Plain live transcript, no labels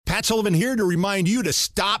Matt Sullivan here to remind you to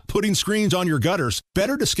stop putting screens on your gutters.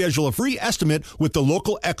 Better to schedule a free estimate with the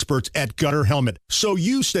local experts at Gutter Helmet so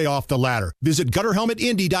you stay off the ladder. Visit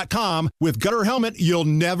GutterHelmetIndy.com. With Gutter Helmet, you'll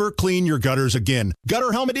never clean your gutters again.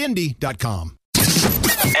 GutterHelmetIndy.com.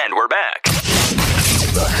 And we're back.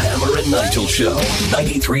 The Hammer and Nigel Show,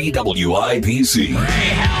 93 WIBC.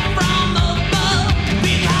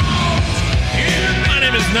 My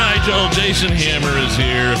name is Nigel. Jason Hammer is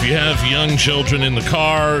here. If you have young children in the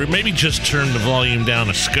car, maybe just turn the volume down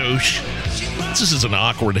a skosh. This is an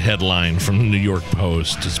awkward headline from the New York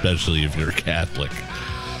Post, especially if you're Catholic.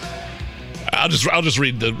 I'll just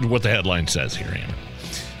read what the headline says here, Hammer.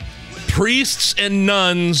 Priests and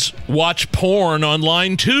nuns watch porn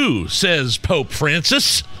online too, says Pope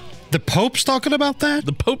Francis. The Pope's talking about that?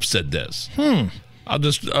 The Pope said this.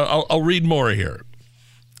 I'll read more here.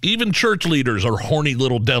 Even church leaders are horny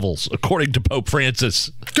little devils, according to Pope Francis.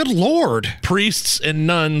 Good Lord. Priests and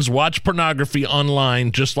nuns watch pornography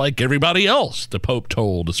online just like everybody else, the Pope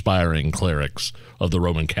told aspiring clerics of the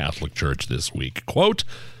Roman Catholic Church this week. Quote,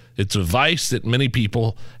 it's a vice that many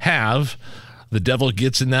people have. The devil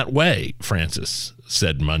gets in that way, Francis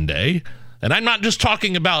said Monday. And I'm not just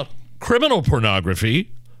talking about criminal pornography,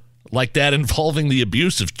 like that involving the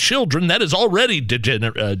abuse of children. That is already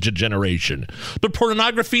degeneration. But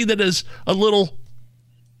pornography that is a little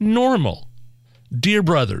normal. Dear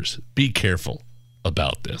brothers, be careful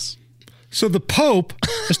about this. So the Pope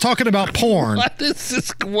is talking about porn.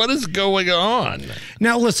 What is going on?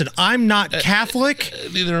 Now, listen, I'm not Catholic.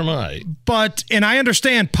 Neither am I. And I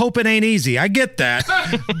understand poping ain't easy. I get that.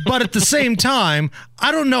 But at the same time,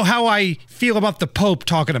 I don't know how I feel about the Pope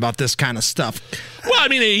talking about this kind of stuff. Well, I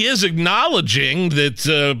mean, he is acknowledging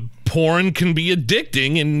that porn can be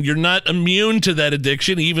addicting, and you're not immune to that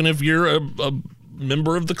addiction, even if you're a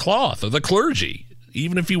member of the cloth or the clergy,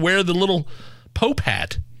 even if you wear the little Pope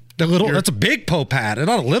hat. That's a big Pope hat,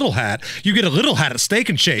 not a little hat. You get a little hat at Steak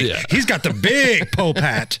and Shake. Yeah. He's got the big Pope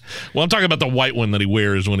hat. Well, I'm talking about the white one that he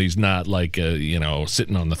wears when he's not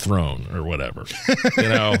sitting on the throne or whatever.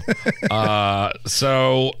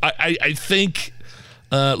 So I think,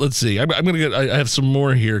 let's see. I have some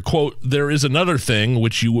more here. Quote, there is another thing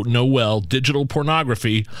which you know well, digital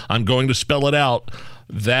pornography. I'm going to spell it out.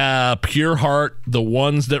 The pure heart, the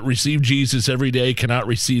ones that receive Jesus every day cannot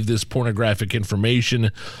receive this pornographic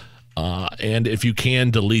information. And if you can,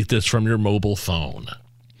 delete this from your mobile phone.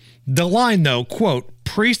 The line, though, quote,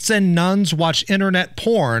 priests and nuns watch internet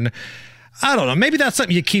porn. I don't know. Maybe that's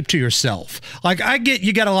something you keep to yourself. Like, I get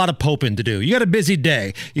you got a lot of poping to do. You got a busy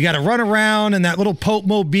day. You got to run around in that little Pope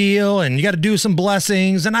mobile, and you got to do some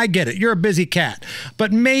blessings, and I get it. You're a busy cat.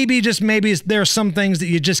 But maybe, just maybe, there are some things that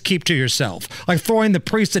you just keep to yourself, like throwing the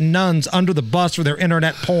priests and nuns under the bus for their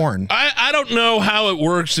internet porn. I don't know how it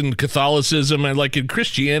works in Catholicism. And like in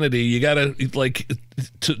Christianity, you got to, like,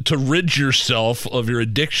 to rid yourself of your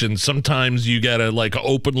addiction, sometimes you got to, like,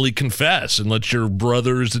 openly confess and let your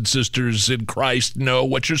brothers and sisters in Christ know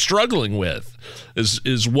what you're struggling with,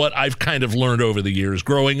 is what I've kind of learned over the years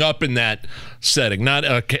growing up in that setting. Not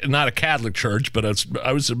a Catholic church, but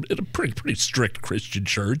I was in a pretty strict Christian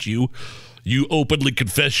church. You openly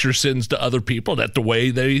confess your sins to other people. That's the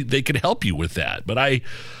way they can help you with that. But I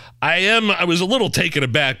was a little taken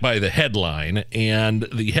aback by the headline, and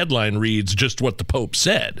the headline reads just what the Pope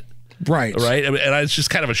said. Right. And it's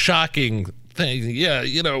just kind of a shocking thing. Yeah,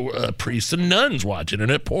 priests and nuns watch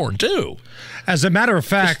internet porn too. As a matter of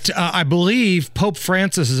fact, I believe Pope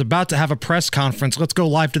Francis is about to have a press conference. Let's go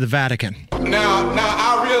live to the Vatican. Now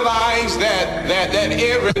I realize that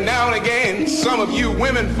every now and again, some of you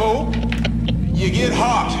women folk, you get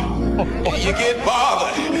hot. You get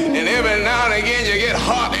bothered, and every now and again you get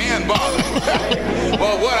hot and bothered.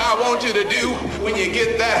 Well, what I want you to do when you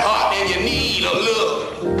get that hot and you need a little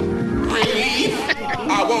relief,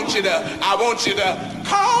 I want you to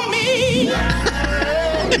call me.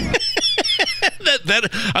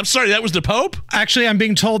 I'm sorry, that was the Pope? Actually, I'm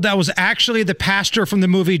being told that was actually the pastor from the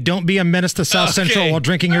movie Don't Be a Menace to South Central while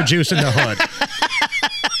drinking your juice in the hood.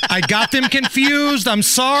 I got them confused. I'm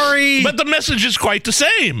sorry. But the message is quite the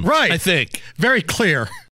same. Right. I think. Very clear.